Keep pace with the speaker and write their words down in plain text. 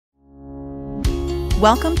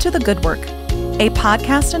Welcome to The Good Work, a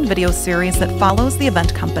podcast and video series that follows The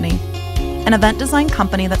Event Company, an event design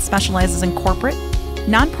company that specializes in corporate,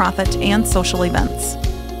 nonprofit, and social events.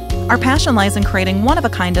 Our passion lies in creating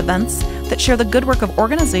one-of-a-kind events that share the good work of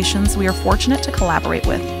organizations we are fortunate to collaborate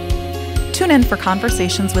with. Tune in for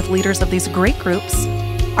conversations with leaders of these great groups,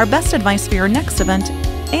 our best advice for your next event,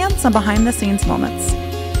 and some behind-the-scenes moments.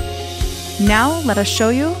 Now, let us show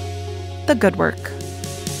you the good work.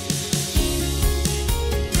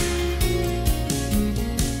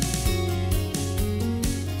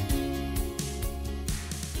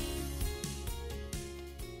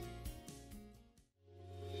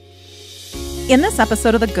 In this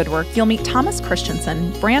episode of The Good Work, you'll meet Thomas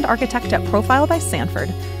Christiansen, brand architect at Profile by Sanford.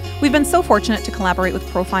 We've been so fortunate to collaborate with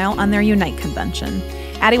Profile on their Unite convention.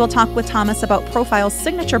 Addie will talk with Thomas about Profile's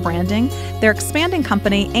signature branding, their expanding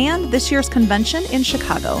company, and this year's convention in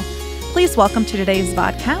Chicago. Please welcome to today's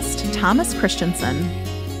vodcast, Thomas Christiansen.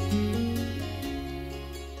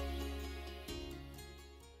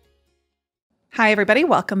 Hi, everybody.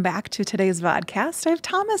 Welcome back to today's vodcast. I have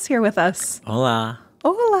Thomas here with us. Hola.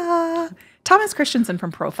 Hola. Thomas Christiansen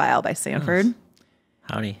from Profile by Sanford. Yes.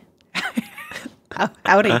 Howdy.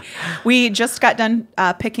 Howdy. We just got done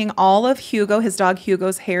picking all of Hugo, his dog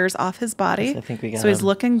Hugo's hairs off his body. Yes, I think we got so he's him.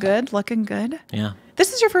 looking good. Yeah.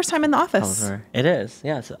 This is your first time in the office. It is.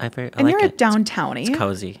 Yes. I and like you're it. downtowny. It's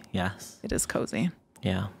cozy. Yes. It is cozy.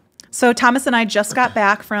 Yeah. So Thomas and I just got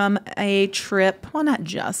back from a trip. Well, not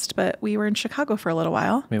just, but we were in Chicago for a little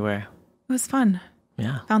while. We were. It was fun.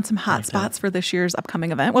 Yeah. Found some hot spots for this year's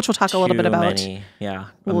upcoming event, which we'll talk a little bit about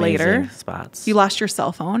later. Spots. You lost your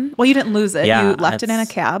cell phone. Well, you didn't lose it. Yeah, You left it in a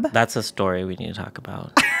cab. That's a story we need to talk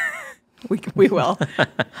about. We will.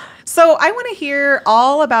 So I want to hear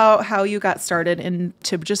all about how you got started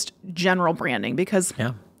into just general branding, because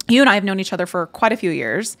you and I have known each other for quite a few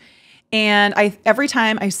years. And every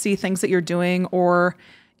time I see things that you're doing or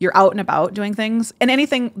you're out and about doing things, and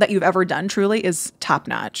anything that you've ever done truly is top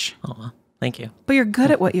notch. Oh, thank you. But you're good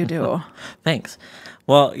at what you do. Thanks.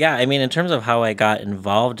 Well, yeah, I mean, in terms of how I got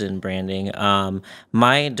involved in branding,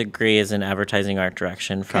 my degree is in advertising art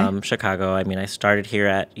direction from Chicago. I mean, I started here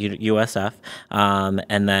at USF,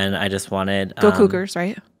 and then I just wanted... Go Cougars,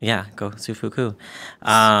 right? Yeah, go Sufuku.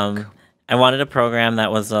 I wanted a program that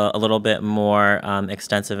was a little bit more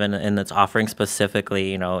extensive in its offering,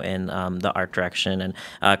 specifically, in the art direction.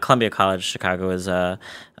 And Columbia College Chicago is a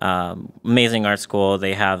amazing art school.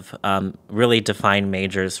 They have really defined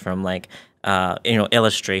majors from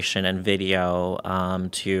illustration and video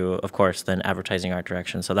to, of course, then advertising art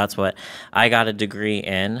direction. So that's what I got a degree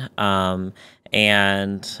in.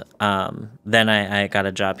 And then I got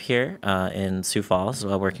a job here in Sioux Falls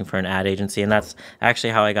working for an ad agency. And that's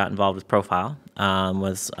actually how I got involved with Profile,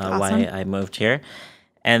 was awesome. why I moved here.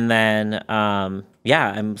 And then,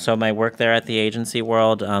 so my work there at the agency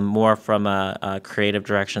world, more from a creative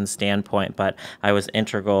direction standpoint, but I was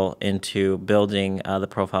integral into building the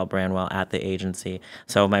Profile brand while at the agency.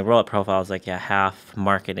 So my role at Profile is half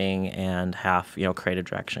marketing and half, creative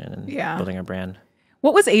direction and building a brand.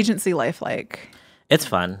 What was agency life like? It's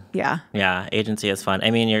fun. Yeah. Yeah, agency is fun. I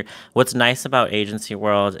mean, what's nice about agency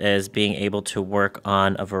world is being able to work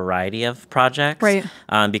on a variety of projects. Right.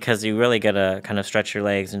 Because you really get to kind of stretch your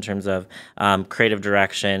legs in terms of creative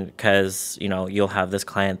direction, because, you'll have this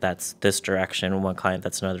client that's this direction, one client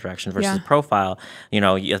that's another direction, versus Profile,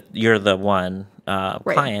 you're the one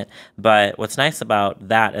client. But what's nice about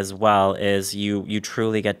that as well is you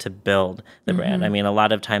truly get to build the brand. I mean, a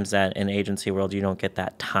lot of times that in agency world, you don't get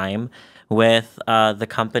that time with the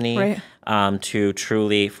company to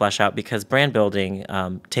truly flesh out, because brand building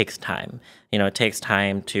takes time. It takes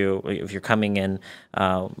time if you're coming in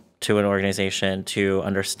to an organization, to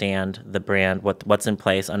understand the brand, what's in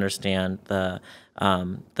place, understand the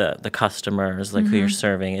customers, who you're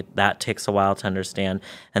serving. That takes a while to understand,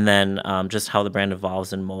 and then just how the brand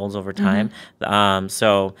evolves and molds over time.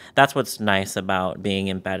 So that's what's nice about being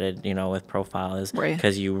embedded, with Profile, is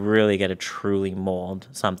because you really get to truly mold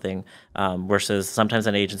something, versus sometimes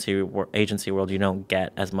in agency world you don't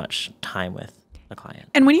get as much time with a client.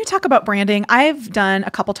 And when you talk about branding, I've done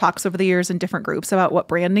a couple talks over the years in different groups about what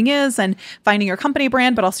branding is and finding your company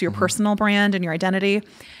brand, but also your personal brand and your identity.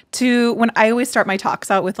 When I always start my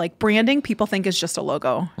talks out with branding, people think is just a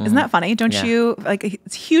logo. Isn't that funny? Don't you?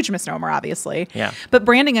 It's a huge misnomer, obviously. Yeah. But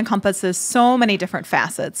branding encompasses so many different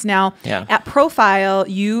facets. Now, at Profile,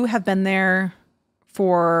 you have been there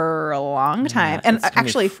for a long time. Yeah, And it's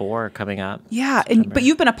actually 4 coming up. Yeah. But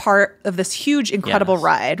you've been a part of this huge, incredible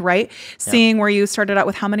ride, right? Seeing where you started out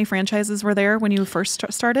with how many franchises were there when you first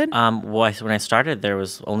started? Well, when I started, there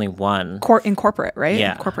was only one. In corporate, right?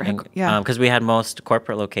 Yeah. Yeah. Because we had most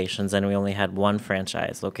corporate locations and we only had one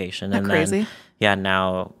franchise location. Isn't that crazy? Then,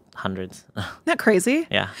 now hundreds. Isn't that crazy?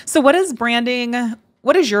 Yeah. So what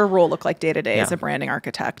does your role look like day to day as a branding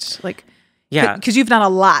architect? Like, yeah, because you've done a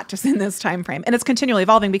lot just in this time frame, and it's continually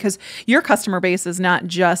evolving because your customer base is not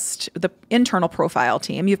just the internal profile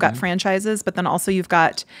team. You've got franchises, but then also you've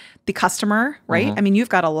got the customer, right? I mean, you've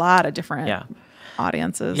got a lot of different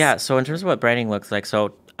audiences. Yeah. So in terms of what branding looks like,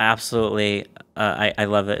 so absolutely, I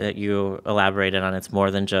love that you elaborated on it's more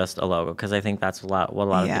than just a logo, because I think that's what a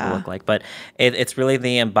lot of people look like. But it's really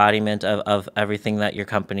the embodiment of everything that your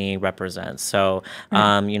company represents. So,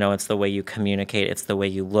 it's the way you communicate, it's the way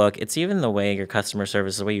you look, it's even the way your customer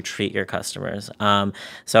service, the way you treat your customers.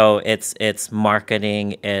 So it's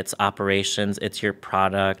marketing, it's operations, it's your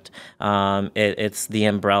product, it's the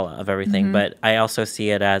umbrella of everything. But I also see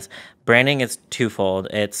it as branding is twofold.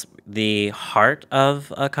 It's the heart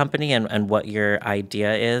of a company and what your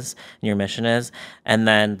idea is, and your mission is. And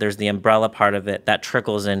then there's the umbrella part of it that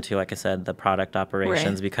trickles into, like I said, the product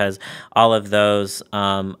operations, because all of those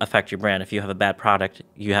affect your brand. If you have a bad product,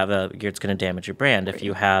 it's going to damage your brand. If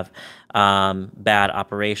you have bad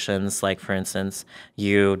operations, like for instance,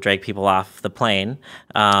 you drag people off the plane.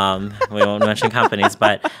 We won't mention companies,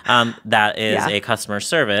 but that is a customer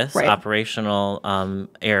service operational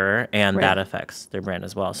error, and that affects their brand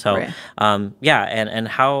as well. So and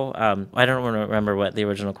how I don't remember what the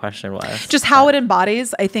original question was. Just how it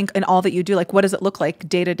embodies, I think, in all that you do. Like, what does it look like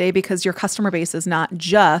day to day? Because your customer base is not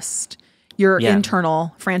just your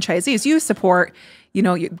internal franchisees. You support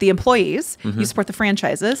the employees, you support the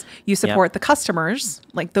franchises, you support the customers,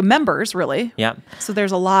 like the members, really. Yeah. So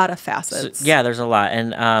there's a lot of facets. So, there's a lot.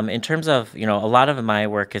 And in terms of, a lot of my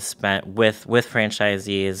work is spent with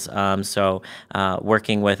franchisees.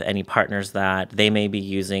 Working with any partners that they may be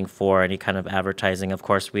using for any kind of advertising. Of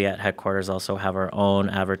course, we at headquarters also have our own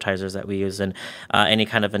advertisers that we use, and any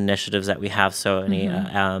kind of initiatives that we have. So any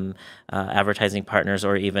advertising partners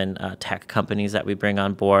or even tech companies that we bring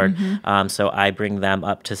on board. So I bring them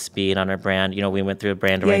up to speed on our brand. We went through a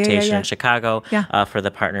brand orientation in Chicago for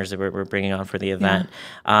the partners that we're bringing on for the event.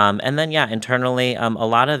 And then, internally, a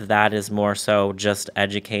lot of that is more so just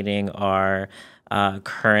educating our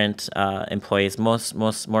current employees, more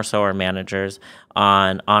so our managers,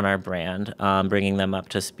 on our brand, bringing them up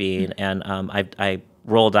to speed. And I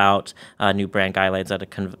rolled out new brand guidelines at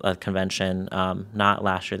a convention, not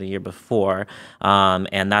last year, the year before.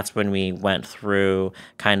 And that's when we went through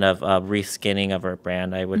kind of a reskinning of our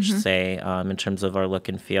brand, I would say, in terms of our look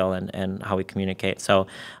and feel and how we communicate. So,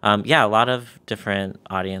 a lot of different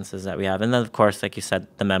audiences that we have. And then, of course, like you said,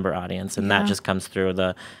 the member audience. And that just comes through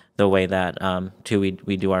the way that,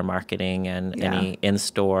 we do our marketing and any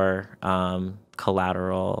in-store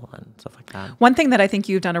collateral and stuff like that. One thing that I think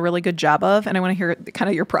you've done a really good job of, and I want to hear kind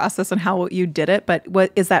of your process and how you did it, but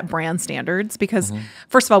what is that brand standards? Because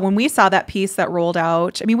first of all, when we saw that piece that rolled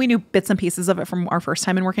out, I mean, we knew bits and pieces of it from our first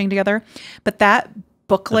time in working together, but that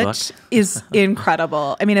booklet is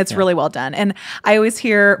incredible. I mean, it's really well done. And I always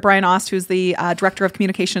hear Brian Ost, who's the director of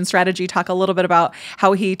communication and strategy, talk a little bit about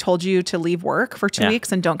how he told you to leave work for 2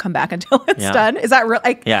 weeks and don't come back until it's done. Is that real?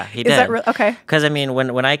 Like, he did. Is that real? Okay. Because I mean,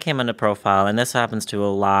 when I came into profile, and this happens to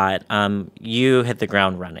a lot, you hit the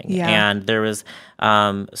ground running. And there was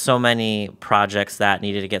so many projects that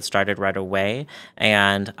needed to get started right away.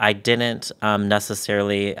 And I didn't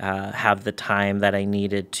necessarily have the time that I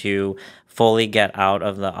needed to fully get out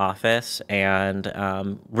of the office and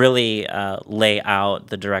really lay out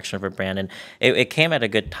the direction of our brand. And it came at a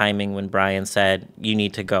good timing when Brian said, you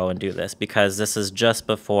need to go and do this, because this is just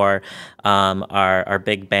before our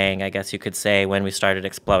big bang, I guess you could say, when we started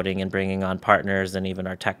exploding and bringing on partners and even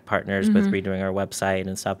our tech partners with redoing our website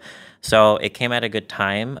and stuff. So it came at a good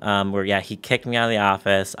time where, he kicked me out of the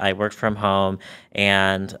office. I worked from home,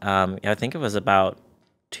 and I think it was about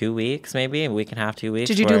 2 weeks, maybe a week and a half, 2 weeks.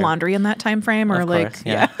 Did you do laundry in that time frame, or course,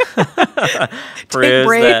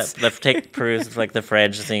 peruse peruse like the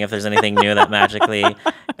fridge, seeing if there's anything new that magically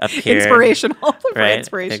appeared. Inspirational, right?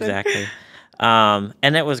 Inspiration. Exactly.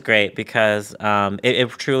 And it was great because it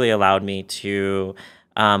truly allowed me to.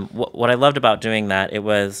 What I loved about doing that, it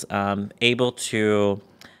was able to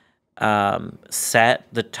set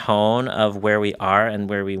the tone of where we are and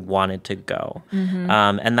where we wanted to go.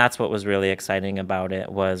 And that's what was really exciting about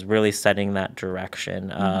it, was really setting that direction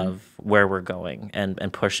of where we're going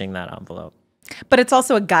and pushing that envelope. But it's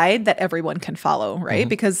also a guide that everyone can follow, right?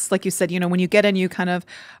 Because like you said, when you get in, you kind of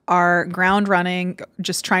are ground running,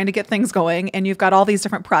 just trying to get things going. And you've got all these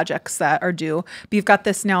different projects that are due. But you've got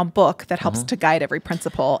this now book that helps to guide every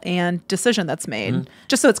principle and decision that's made,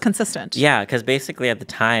 just so it's consistent. Yeah, because basically at the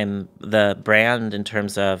time, the brand in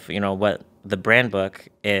terms of, what the brand book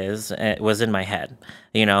is, it was in my head,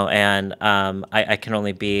 and I can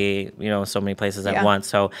only be, so many places at once.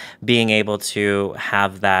 So being able to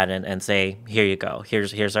have that and say, here you go,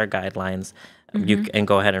 here's our guidelines, you can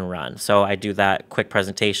go ahead and run. So I do that quick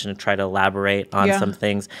presentation and try to elaborate on some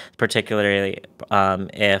things, particularly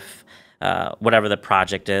if whatever the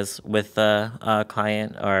project is with the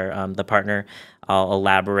client or the partner. I'll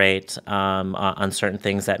elaborate on certain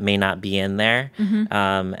things that may not be in there,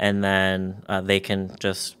 and then they can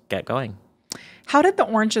just get going. How did the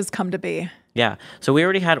oranges come to be? Yeah, so we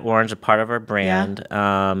already had orange, a part of our brand,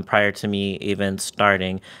 prior to me even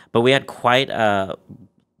starting, but we had quite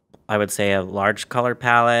I would say a large color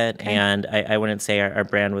palette, and I wouldn't say our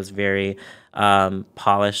brand was very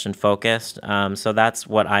polished and focused. So that's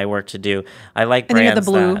what I work to do. I like brands. And then you had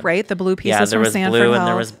the blue, right? The blue pieces there from was Sanford blue Health. and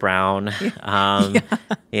there was brown.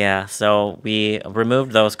 So we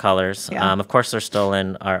removed those colors. Of course, they're still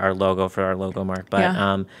in our logo for our logo mark,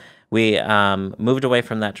 but we moved away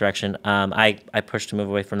from that direction. I pushed to move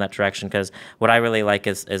away from that direction because what I really like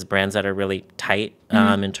is brands that are really tight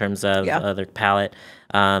in terms of their palette.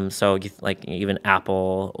 So like even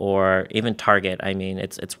Apple or even Target, I mean,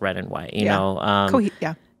 it's red and white, you know.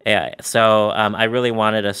 Yeah. So I really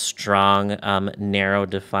wanted a strong, narrow,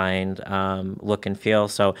 defined look and feel.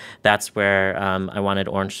 So that's where I wanted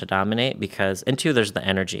orange to dominate because, and two, there's the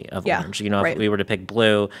energy of orange. If we were to pick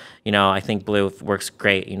blue, I think blue works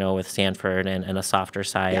great, with Sanford and a softer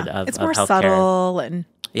side of it's more healthcare. Subtle and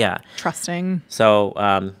trusting.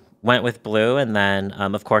 So went with blue, and then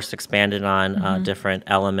of course expanded on different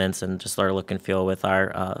elements and just our look and feel with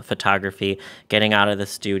our photography, getting out of the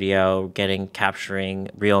studio, capturing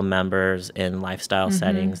real members in lifestyle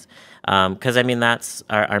settings, because I mean that's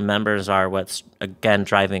our members are what's again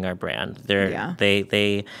driving our brand.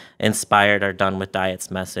 They inspired our Done with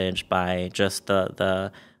Diets message by just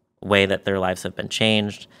the way that their lives have been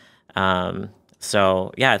changed.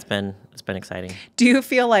 So yeah, it's been exciting. Do you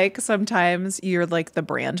feel like sometimes you're like the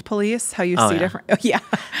brand police? How you see different? Oh, yeah.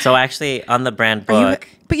 So actually, on the brand book,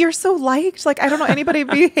 but you're so liked. Like I don't know anybody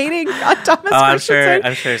be hating on Thomas Christiansen.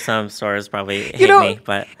 I'm sure some stores probably hate me,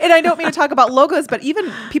 but and I don't mean to talk about logos, but even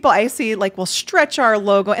people I see like will stretch our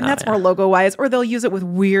logo, and that's more logo wise, or they'll use it with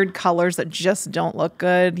weird colors that just don't look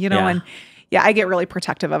good, and. Yeah, I get really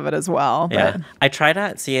protective of it as well. Yeah, I try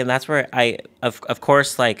to see, and that's where of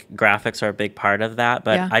course, like graphics are a big part of that,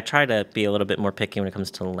 but I try to be a little bit more picky when it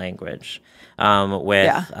comes to language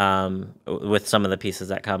with some of the pieces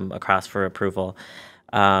that come across for approval.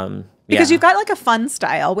 Because you've got like a fun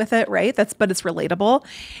style with it, right? But it's relatable,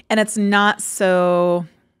 and it's not so,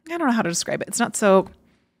 I don't know how to describe it. It's not so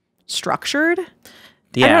structured.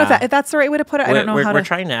 Yeah. I don't know if that's the right way to put it. I don't know how we're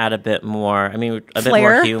trying to add a bit more. I mean, a bit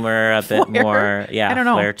more humor, a bit more,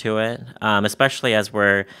 flair to it. Especially as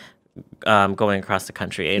we're going across the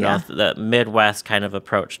country. The Midwest kind of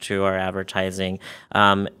approach to our advertising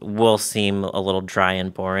will seem a little dry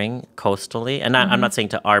and boring coastally. And I'm not saying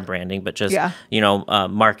to our branding, but just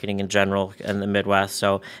marketing in general in the Midwest.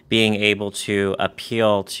 So being able to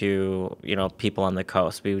appeal to people on the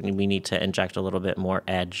coast, we need to inject a little bit more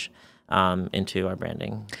edge into our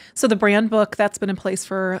branding. So the brand book, that's been in place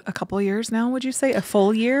for a couple of years now, would you say? A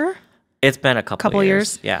full year? It's been a couple of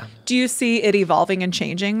years. Yeah. Do you see it evolving and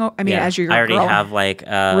changing? I mean, as you're I already have like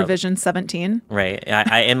revision 17. Right.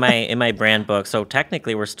 I in my brand book. So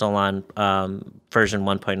technically, we're still on version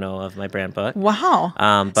 1.0 of my brand book. Wow.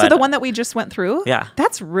 So the one that we just went through. Yeah.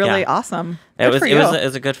 That's really awesome. It was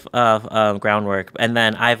a good groundwork, and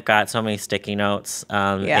then I've got so many sticky notes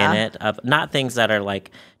in it of not things that are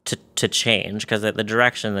like to change because the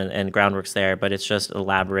direction and groundwork's there, but it's just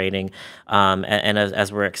elaborating and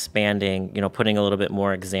as we're expanding, putting a little bit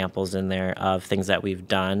more examples in there of things that we've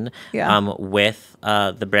done with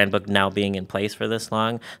the brand book now being in place for this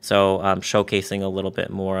long. So showcasing a little bit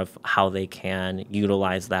more of how they can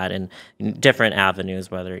utilize that in different avenues,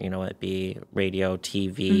 whether it be radio,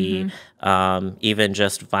 TV, even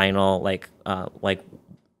just vinyl, like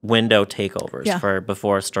window takeovers for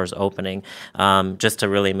before a store's opening, just to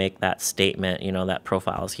really make that statement, that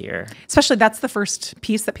profile's here. Especially that's the first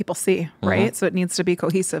piece that people see, right? So it needs to be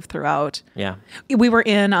cohesive throughout. Yeah. We were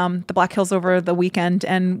in the Black Hills over the weekend,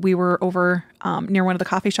 and we were over near one of the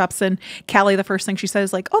coffee shops, and Callie, the first thing she said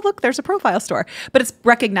is like, oh, look, there's a profile store. But it's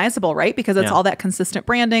recognizable, right? Because it's all that consistent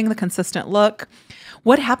branding, the consistent look.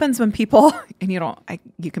 What happens when people, and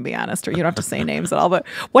you can be honest, or you don't have to say names at all, but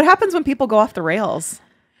what happens when people go off the rails?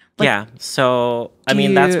 So,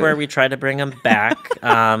 that's where we try to bring them back.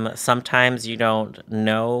 Sometimes you don't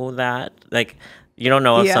know that, you don't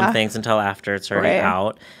know of some things until after it's already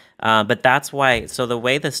out. But that's why, so the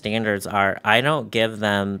way the standards are, I don't give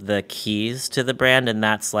them the keys to the brand, and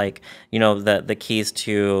that's the keys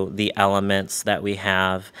to the elements that we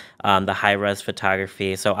have, the high-res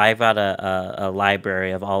photography. So I've got a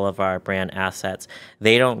library of all of our brand assets.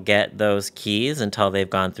 They don't get those keys until they've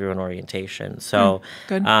gone through an orientation. So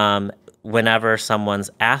good. Whenever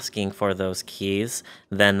someone's asking for those keys,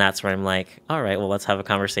 then that's where I'm like, all right, well, let's have a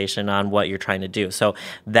conversation on what you're trying to do. So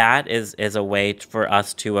that is a way for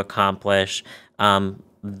us to accomplish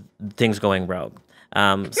things going rogue.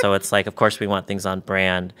 So it's like, of course, we want things on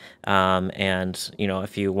brand. And,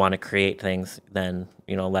 if you want to create things, then,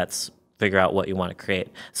 let's figure out what you want to create.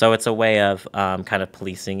 So it's a way of kind of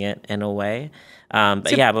policing it in a way.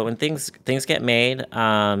 But when things get made,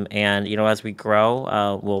 and as we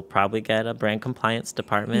grow, we'll probably get a brand compliance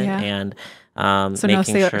department, and so no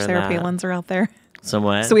Sarah Palins are out there.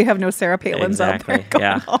 Somewhat. So we have no Sarah Palins out there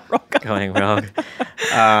going rogue.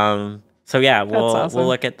 We'll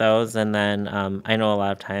look at those, and then I know a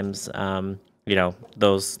lot of times,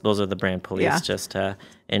 those are the brand police, just to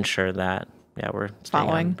ensure that we're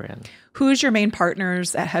following on brand. Who's your main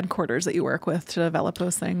partners at headquarters that you work with to develop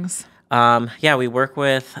those things? We work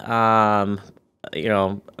with, we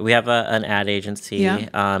have an ad agency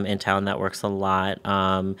in town that works a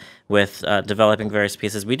lot with developing various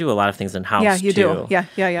pieces. We do a lot of things in house. Yeah, you do. Yeah.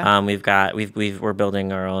 We're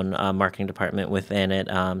building our own marketing department within it.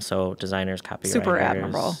 So designers, copywriters. Super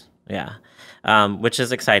admirable. Yeah. Which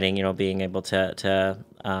is exciting, being able to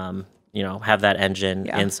have that engine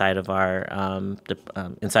inside of our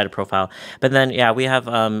inside of Profile. But then we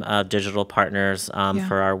have digital partners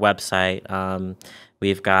for our website.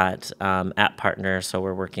 We've got app partners, so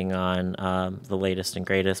we're working on the latest and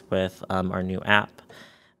greatest with our new app.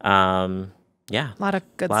 A lot of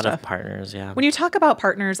good stuff. A lot of partners. Yeah. When you talk about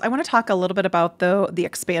partners, I want to talk a little bit about the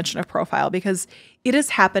expansion of Profile, because it is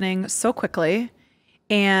happening so quickly.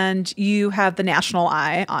 And you have the national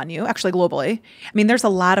eye on you, actually globally. There's a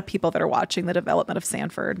lot of people that are watching the development of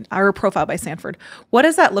Sanford, our Profile by Sanford. What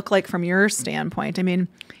does that look like from your standpoint? It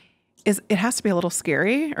has to be a little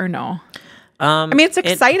scary, or no? It's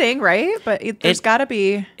exciting, right? But there's got to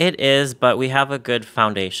be. It is, but we have a good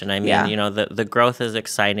foundation. The growth is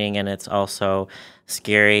exciting, and it's also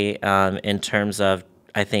scary in terms of,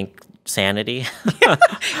 I think, sanity.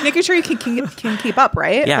 Making sure you can keep up,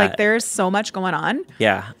 right? There's so much going on.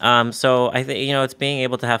 So I think it's being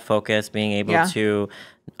able to have focus, being able to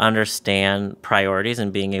understand priorities,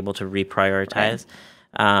 and being able to reprioritize.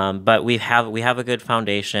 But we have a good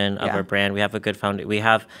foundation of our brand. We have a good we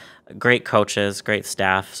have great coaches, great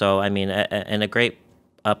staff. So and a great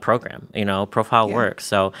program, Profile works.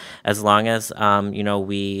 So as long as,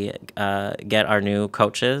 we get our new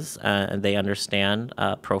coaches and they understand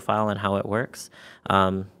Profile and how it works,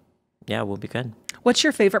 we'll be good. What's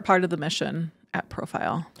your favorite part of the mission at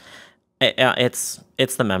Profile? It's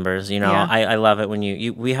the members, I love it when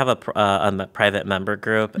we have a private member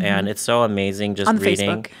group, and it's so amazing just on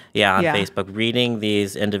reading. Facebook. On Facebook, reading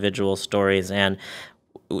these individual stories. And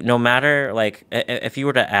no matter, if you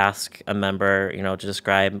were to ask a member, to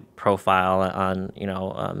describe Profile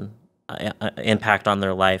on, impact on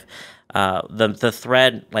their life, the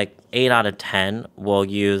thread, 8 out of 10 will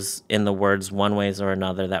use in the words one ways or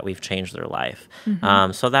another that we've changed their life.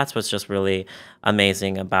 So that's what's just really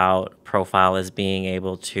amazing about Profile, is being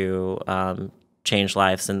able to change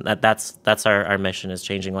lives, and that's our mission, is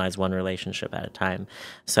changing lives one relationship at a time.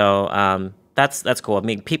 So that's cool.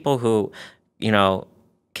 People who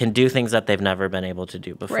can do things that they've never been able to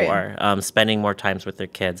do before, spending more times with their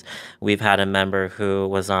kids. We've had a member who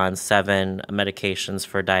was on 7 medications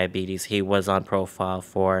for diabetes. He was on Profile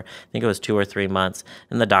for, I think it was 2 or 3 months,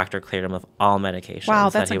 and the doctor cleared him of all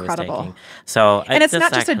medications that he incredible. Was taking. So and it's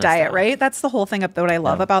not just a diet, right? That's the whole thing of what I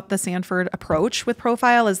love about the Sanford approach with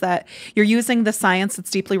Profile, is that you're using the science that's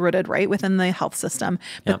deeply rooted, right, within the health system,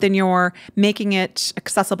 but then you're making it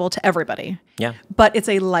accessible to everybody. Yeah. But it's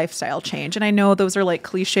a lifestyle change. And I know those are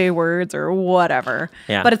cliche cliche words or whatever.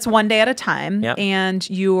 Yeah. But it's one day at a time, Yep. and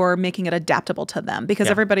you're making it adaptable to them because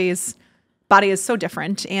Yeah. everybody's body is so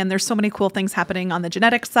different, and there's so many cool things happening on the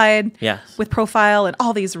genetic side Yes. with profile and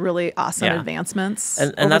all these really awesome Yeah. advancements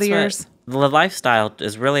And over that's the years. the lifestyle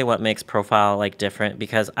is really what makes profile like different,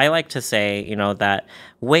 because I like to say, you know, that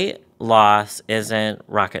weight loss isn't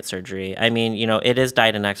rocket surgery. I mean, you know, it is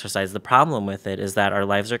diet and exercise. The problem with it is that our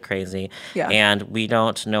lives are crazy, Yeah. and we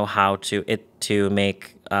don't know how to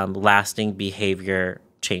make lasting behavior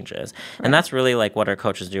changes. And that's really like what our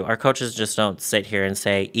coaches do. Our coaches just don't sit here and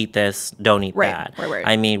say, eat this, don't eat that. Right.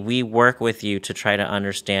 I mean, we work with you to try to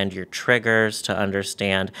understand your triggers, to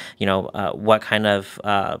understand, you know, what kind of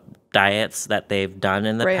diets that they've done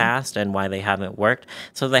in the Right. past and why they haven't worked.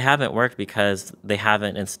 So they haven't worked because they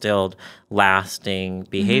haven't instilled lasting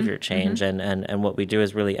behavior change. And what we do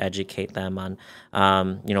is really educate them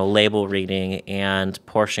on, you know, label reading and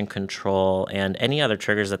portion control and any other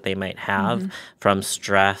triggers that they might have from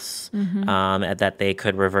stress, that they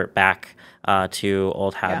could revert back to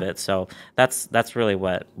old habits. So that's really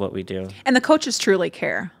what we do. And the coaches truly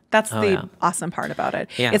care. That's the yeah. awesome part about it.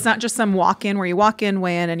 Yeah. It's not just some walk-in where you walk in,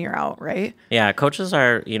 weigh in, and you're out, right? Yeah, coaches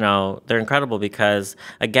are, you know, they're incredible because,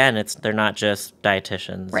 again, they're not just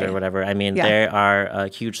dietitians Right. or whatever. I mean, Yeah. they are a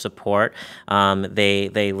huge support.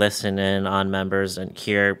 They listen in on members and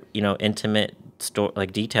hear, you know, intimate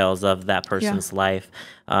like details of that person's life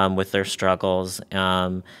with their struggles,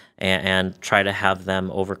 and try to have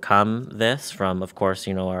them overcome this from, of course,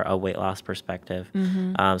 you know, a weight loss perspective.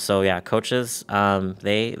 So yeah, coaches,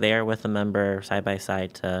 they are with the member side by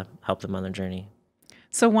side to help them on their journey.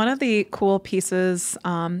 So one of the cool pieces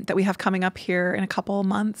that we have coming up here in a couple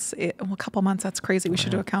months, that's crazy. We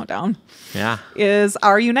should do a countdown. Yeah. Is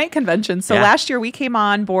our Unite convention. So Yeah. last year we came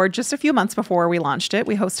on board just a few months before we launched it.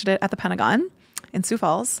 We hosted it at the Pentagon in Sioux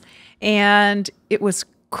Falls, and it was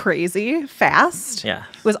crazy fast. Yeah.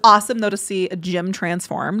 It was awesome though to see a gym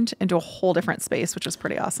transformed into a whole different space, which was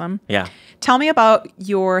pretty awesome. Yeah. Tell me about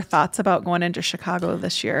your thoughts about going into Chicago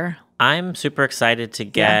this year. I'm super excited to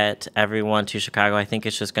get everyone to Chicago. I think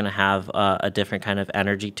it's just going to have a different kind of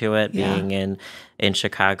energy to it, being in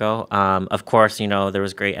Chicago. Of course, you know, there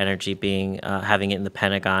was great energy being having it in the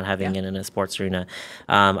Pentagon, having it in a sports arena.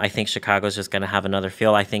 I think Chicago is just going to have another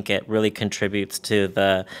feel. I think it really contributes to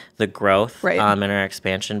the growth Right. and our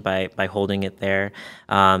expansion by holding it there.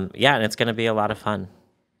 And it's going to be a lot of fun.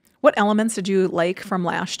 What elements did you like from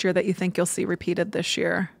last year that you think you'll see repeated this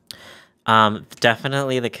year?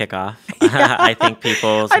 Definitely the kickoff. I think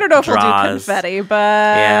people's I don't know if draws, we'll do confetti,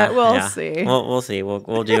 but we'll see. We'll see.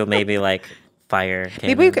 We'll do maybe like fire.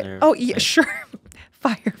 Maybe we could. or- Oh yeah, sure.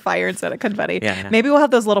 Fire instead of confetti. Yeah. Maybe we'll have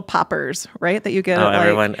those little poppers, right? That you get. Oh, at,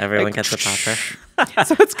 everyone like, gets a popper.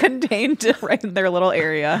 So it's contained right in their little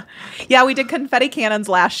area. Yeah, we did confetti cannons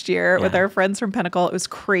last year with our friends from Pinnacle. It was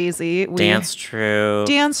crazy. Dance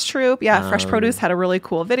troupe. Yeah, Fresh Produce had a really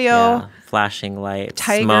cool video. Yeah. Flashing lights.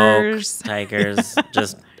 Tigers. Smoke, tigers.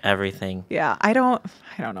 Just everything. Yeah, I don't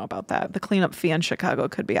know about that. The cleanup fee in Chicago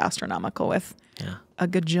could be astronomical with a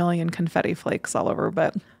gajillion confetti flakes all over,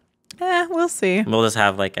 but we'll see. We'll just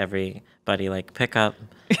have like everybody like pick up,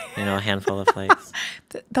 you know, a handful of flakes.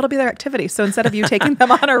 That'll be their activity. So instead of you taking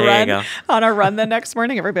them on a run the next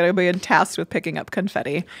morning, everybody will be tasked with picking up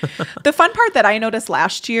confetti. The fun part that I noticed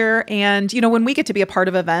last year, and you know, when we get to be a part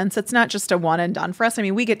of events, it's not just a one and done for us. I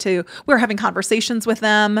mean, we're having conversations with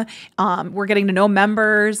them. We're getting to know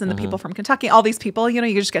members and the people from Kentucky, all these people, you know,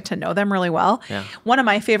 you just get to know them really well. Yeah. One of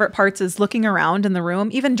my favorite parts is looking around in the room,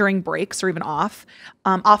 even during breaks or even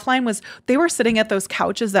offline, was they were sitting at those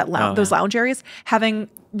couches, those lounge areas, having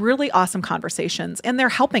really awesome conversations, and they're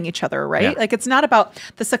helping each other, right? Yeah. Like, it's not about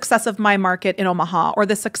the success of my market in Omaha or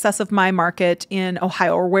the success of my market in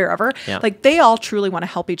Ohio or wherever. Yeah. Like, they all truly want to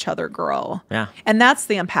help each other grow. Yeah. And that's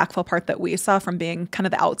the impactful part that we saw from being kind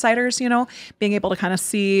of the outsiders, you know, being able to kind of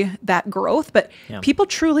see that growth, but people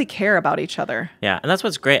truly care about each other. Yeah, and that's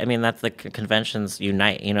what's great. I mean, that's the conventions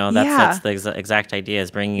unite, you know, that's the exact idea,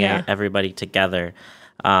 is bringing everybody together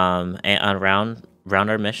and around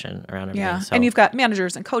our mission, around everything. So, And you've got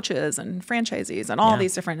managers and coaches and franchisees and all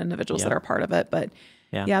these different individuals that are part of it. But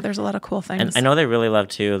there's a lot of cool things. And I know they really love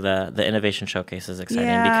too the innovation showcase is exciting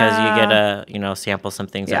because you get to sample some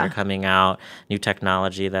things that are coming out, new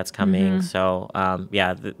technology that's coming. So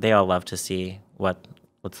they all love to see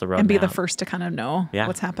what's the roadmap and be the first to kind of know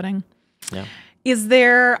what's happening. Yeah. Is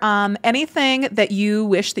there anything that you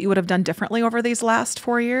wish that you would have done differently over these last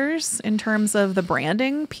 4 years in terms of the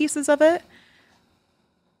branding pieces of it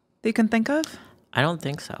that you can think of? I don't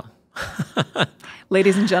think so.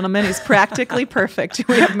 Ladies and gentlemen, he's practically perfect.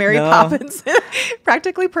 We have Mary Poppins,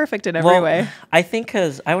 practically perfect in every way. I think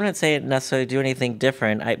because I wouldn't say necessarily do anything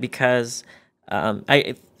different. Because while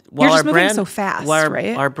you're just moving brand, so fast,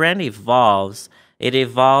 right? Our brand evolves. It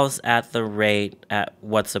evolves at the rate at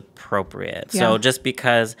what's appropriate. So just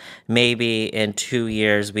because maybe in 2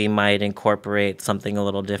 years we might incorporate something a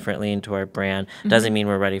little differently into our brand doesn't mean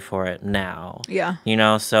we're ready for it now. Yeah. You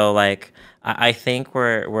know, so like I think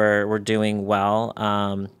we're doing well.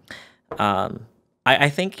 I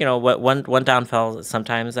think, you know, what one downfall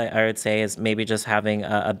sometimes I would say is maybe just having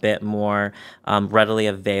a bit more readily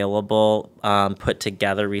available put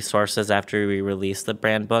together resources after we release the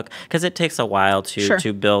brand book, because it takes a while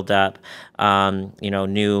to build up you know,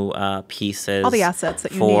 new pieces, all the assets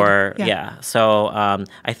that you need. Yeah. So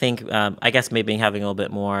I think I guess maybe having a little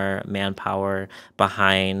bit more manpower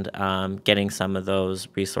behind getting some of those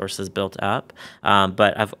resources built up,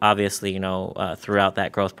 but I've obviously, you know, throughout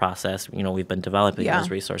that growth process, you know, we've been developing those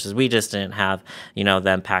resources. We just didn't have, you know,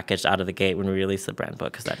 them packaged out of the gate when we released the brand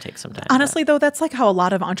book, because that takes some time. Honestly, though, that's like how a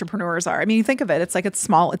lot of entrepreneurs are. I mean, you think of it, it's like it's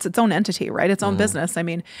small, it's its own entity, right? Its own business. I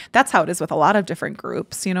mean, that's how it is with a lot of different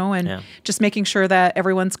groups, you know, and just making sure that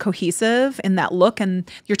everyone's cohesive in that look and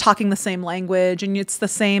you're talking the same language and it's the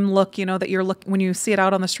same look, you know, that you're when you see it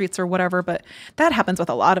out on the streets or whatever. But that happens with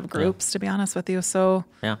a lot of groups, to be honest with you. So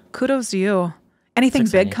kudos to you. Anything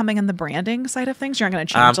big coming in the branding side of things? You're not going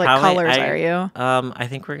to change like colors, are you? I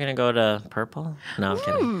think we're going to go to purple. No, I'm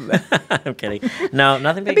kidding. I'm kidding. No,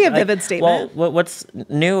 nothing big. That'd be a vivid statement. Well, what's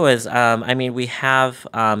new is, I mean, we have,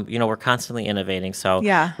 you know, we're constantly innovating. So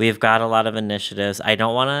we've got a lot of initiatives. I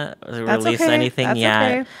don't want to release anything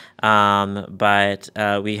yet. But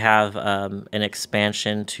we have an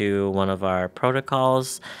expansion to one of our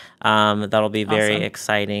protocols that'll be very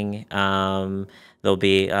exciting. There'll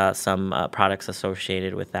be some products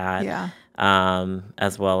associated with that,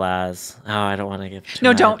 as well as I don't want to give too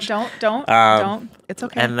much. Don't. It's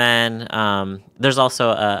okay. And then there's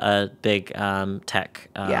also a big tech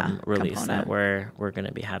release component that we're going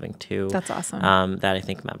to be having too. That's awesome. That I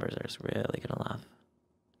think members are really going to love.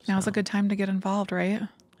 Now's a good time to get involved, right?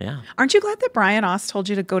 Yeah. Aren't you glad that Brian Oss told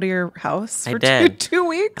you to go to your house for two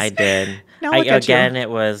weeks? I did. Now look at you. It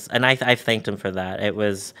was, and I thanked him for that. It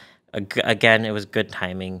was. Again, it was good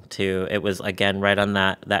timing too. It was again right on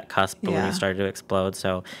that cusp when we started to explode.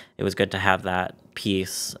 So it was good to have that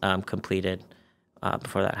piece completed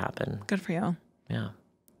before that happened. Good for you. Yeah.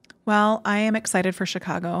 Well, I am excited for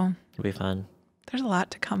Chicago. It'll be fun. There's a lot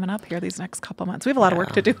to coming up here these next couple months. We have a lot of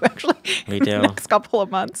work to do, actually. We in do. The next couple of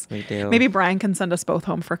months. We do. Maybe Brian can send us both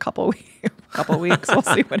home for a couple weeks. We'll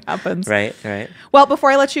see what happens. Right. Well,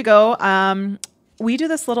 before I let you go, we do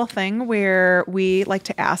this little thing where we like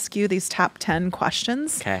to ask you these top 10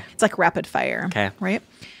 questions. Okay. It's like rapid fire. Okay. Right?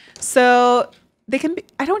 So they can be,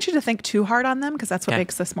 I don't want you to think too hard on them because that's what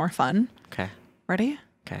makes this more fun. Okay. Ready?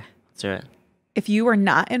 Okay. Let's do it. If you were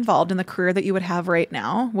not involved in the career that you would have right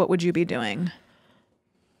now, what would you be doing?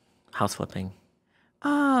 House flipping.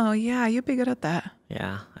 Oh, yeah. You'd be good at that.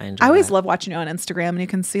 Yeah. I always love watching you on Instagram, and you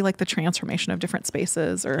can see like the transformation of different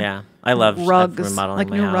spaces or I love rugs, remodeling like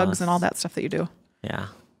my new house. Rugs and all that stuff that you do. Yeah.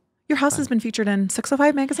 Your house has been featured in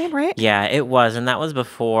 605 magazine, right? Yeah, it was. And that was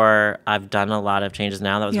before I've done a lot of changes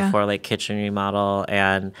now. That was before like kitchen remodel.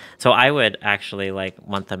 And so I would actually like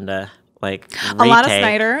want them to like retake. Alana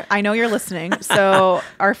Snyder, I know you're listening. So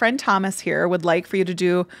our friend Thomas here would like for you to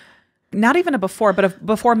do not even a before, but a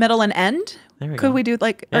before, middle, and end. Could we do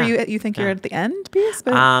like, or you think you're at the end piece?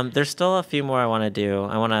 But there's still a few more I want to do.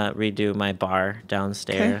 I want to redo my bar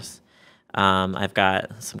downstairs. I've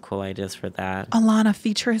got some cool ideas for that. Alana,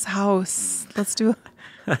 feature his house. Let's do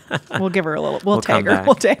it. We'll give her a little, we'll tag her.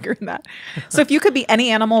 We'll tag her in that. So if you could be any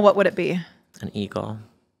animal, what would it be? An eagle.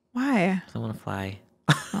 Why? I want to fly.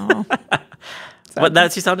 Oh. What?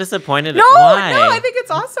 That you sound disappointed. No, Why? no, I think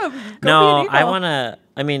it's awesome. No, I want to.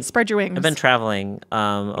 I mean, spread your wings. I've been traveling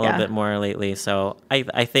a little bit more lately, so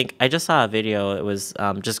I think I just saw a video. It was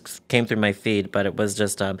just came through my feed, but it was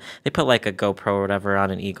just they put like a GoPro or whatever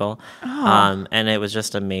on an eagle, and it was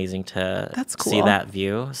just amazing to see that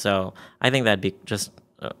view. So I think that'd be just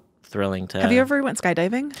thrilling to. Have you ever went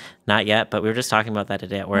skydiving? Not yet, but we were just talking about that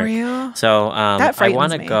today at work. Were you? So that I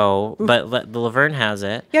want to me. go, but the Laverne has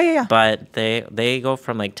it. Yeah. But they go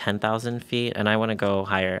from like 10,000 feet, and I want to go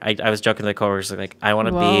higher. I was joking to the coworkers like I want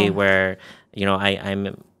to be where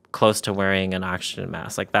I'm close to wearing an oxygen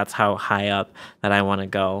mask. Like that's how high up that I want to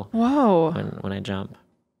go. Whoa! When I jump.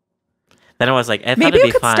 Then I was like, I thought Maybe it'd you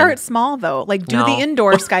be could fun. start small though, like do No. the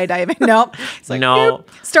indoor skydiving. Nope. It's like, No. nope.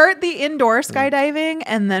 Start the indoor skydiving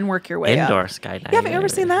and then work your way Indoor up. skydiving. Yeah, haven't you ever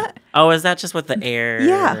seen that? Oh, is that just with the air?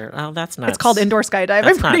 Yeah. Oh, that's not. It's called indoor skydiving.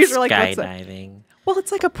 That's I'm pretty not sure like what's it? skydiving. Well,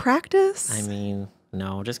 it's like a practice. I mean,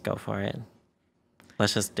 no, just go for it.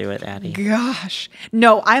 Let's just do it, Addie. Gosh.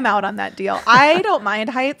 No, I'm out on that deal. I don't mind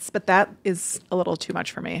heights, but that is a little too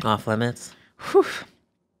much for me. Off limits. Whew.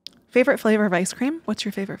 Favorite flavor of ice cream? What's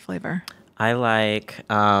your favorite flavor? I like,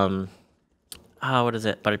 what is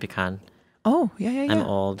it? Butter pecan. Oh, yeah. I'm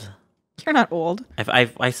old. You're not old.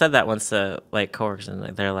 I said that once to like coworkers,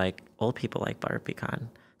 and they're like, old people like butter pecan.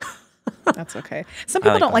 That's okay. Some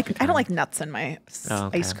people don't like. pecan. I don't like nuts in my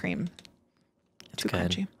okay. ice cream. Too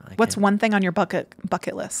good. crunchy. I like What's it. one thing on your bucket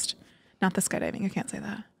list? Not the skydiving. You can't say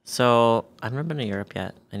that. So I've never been to Europe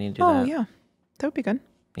yet. I need to do that. Oh yeah, that would be good.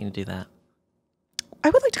 I need to do that. I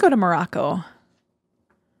would like to go to Morocco.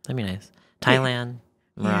 That'd be nice. Thailand,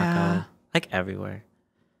 Morocco, Yeah. like everywhere.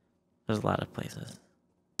 There's a lot of places.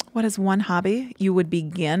 What is one hobby you would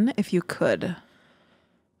begin if you could?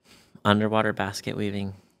 Underwater basket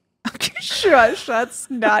weaving. Shush, that's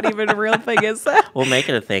not even a real thing, is that? We'll make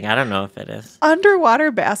it a thing. I don't know if it is.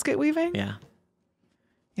 Underwater basket weaving? Yeah.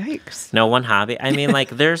 Yikes. No one hobby. I mean, like,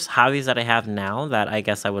 there's hobbies that I have now that I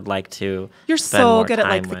guess I would like to. You're spend so more good at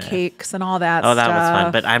like time the with. cakes and all that Oh, stuff. that was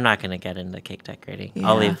fun. But I'm not going to get into cake decorating.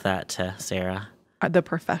 I'll Yeah. leave that to Sarah. The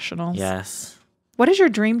professionals. Yes. What does your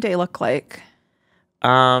dream day look like?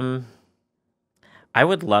 I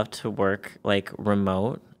would love to work like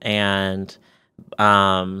remote and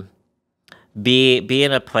be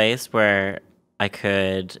in a place where I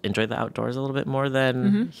could enjoy the outdoors a little bit more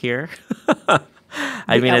than here.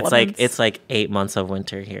 I mean, elements. it's like 8 months of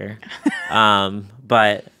winter here.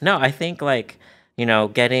 But no, I think like,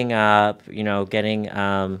 getting up, getting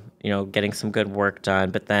some good work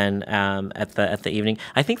done. But then at the evening,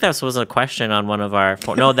 I think that was a question on one of our.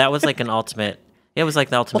 No, that was like an ultimate. It was like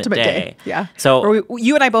the ultimate day. Yeah. So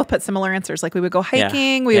you and I both put similar answers. Like we would go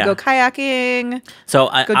hiking, we would go kayaking. So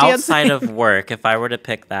go outside dancing. of work, if I were to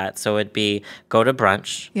pick that, so it'd be go to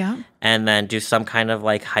brunch. Yeah. And then do some kind of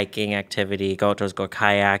like hiking activity, go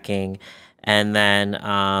kayaking. And then,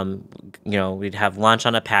 we'd have lunch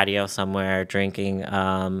on a patio somewhere, drinking,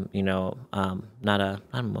 not a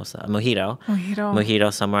mimosa, a mojito.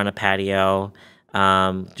 Mojito somewhere on a patio.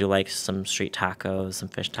 Do like some street tacos, some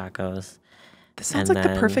fish tacos. This sounds like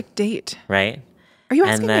the perfect date. Right? Are you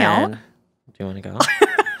asking me out? Do you want to go?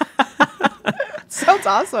 Sounds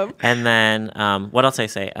awesome. And then, what else I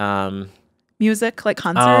say? Music, like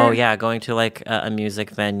concert? Oh, yeah, going to like a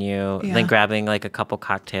music venue, Yeah. then grabbing like a couple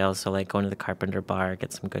cocktails. So like going to the Carpenter Bar,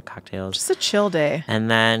 get some good cocktails. Just a chill day. And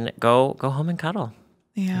then go home and cuddle.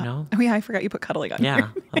 Yeah. know? Oh, yeah, I forgot you put cuddling on Yeah,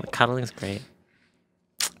 here. cuddling's great.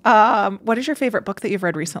 What is your favorite book that you've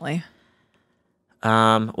read recently?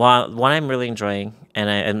 Well, one I'm really enjoying,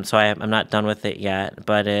 and I'm not done with it yet,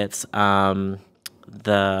 but it's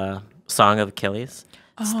the Song of Achilles.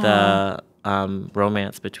 It's the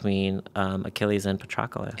romance between Achilles and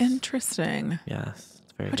Patroclus. Interesting. Yes,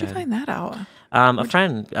 it's very How'd good. you find that out? A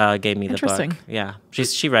friend gave me the book. Interesting. Yeah,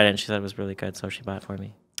 she read it and she said it was really good, so she bought it for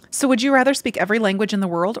me. So would you rather speak every language in the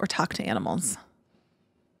world or talk to animals?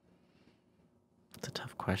 It's a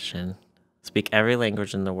tough question. Speak every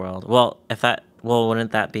language in the world. Well,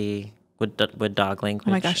 wouldn't that be would dog language,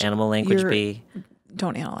 Oh my gosh, animal language be?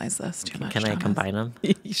 Don't analyze this too much. Can I Thomas. combine them?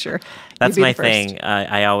 Sure. That's You be my the first. thing.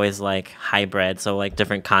 I always like hybrid, so like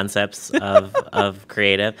different concepts of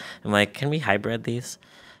creative. I'm like, can we hybrid these?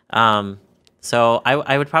 So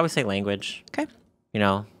I would probably say language. Okay.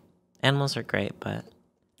 Animals are great, but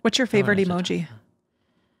What's your favorite I should emoji?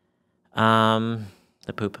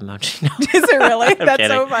 the poop emoji. No. Is it really? That's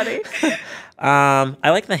so kidding. funny. I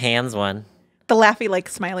like the hands one. The laughy, like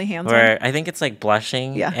smiley hands Where one. I think it's like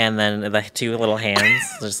blushing, Yeah. and then the two little hands,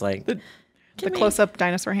 just like The close-up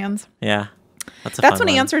dinosaur hands. yeah. That's That's fun when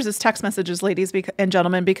he one. answers his text messages, ladies and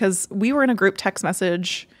gentlemen, because we were in a group text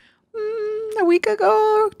message a week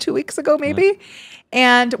ago, 2 weeks ago, maybe.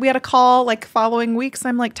 And we had a call like following weeks.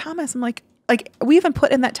 I'm like, Thomas, I'm like, we even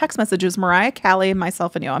put in that text messages, Mariah, Callie,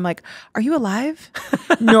 myself, and you. I'm like, are you alive?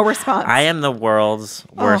 No response. I am the world's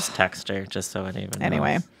worst texter, just so anyone knows.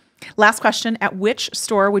 Anyway, last question. At which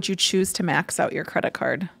store would you choose to max out your credit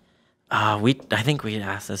card? I think we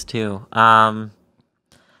asked this too.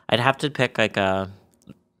 I'd have to pick like a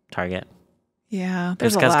Target. Yeah,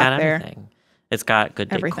 there's a It's lot got there. everything. It's got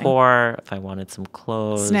good Everything. decor. If I wanted some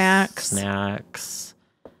clothes, Snacks. It's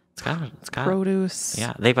got Produce.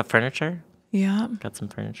 Yeah, they've got furniture. Yeah. Got some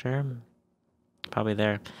furniture. Probably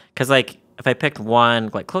there, because like if I picked one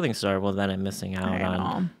like clothing store, well, then I'm missing out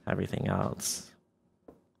on everything else.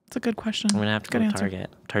 It's a good question. I'm gonna have to go to Target,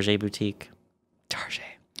 Target Boutique. Target.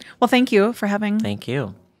 Well, thank you for having. Thank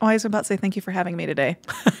you. Oh, I was about to say thank you for having me today.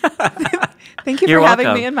 Thank you for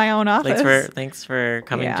having me in my own office. Thanks for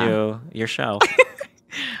coming to your show.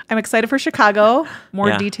 I'm excited for Chicago.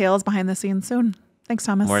 More details behind the scenes soon. Thanks,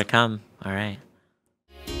 Thomas. More to come. All right.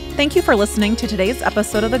 Thank you for listening to today's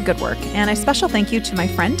episode of The Good Work, and a special thank you to my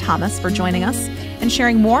friend Thomas for joining us and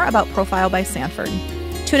sharing more about Profile by Sanford.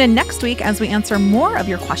 Tune in next week as we answer more of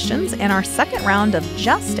your questions in our second round of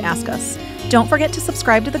Just Ask Us. Don't forget to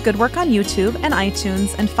subscribe to The Good Work on YouTube and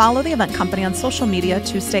iTunes and follow the event company on social media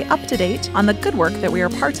to stay up to date on the good work that we are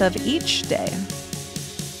part of each day.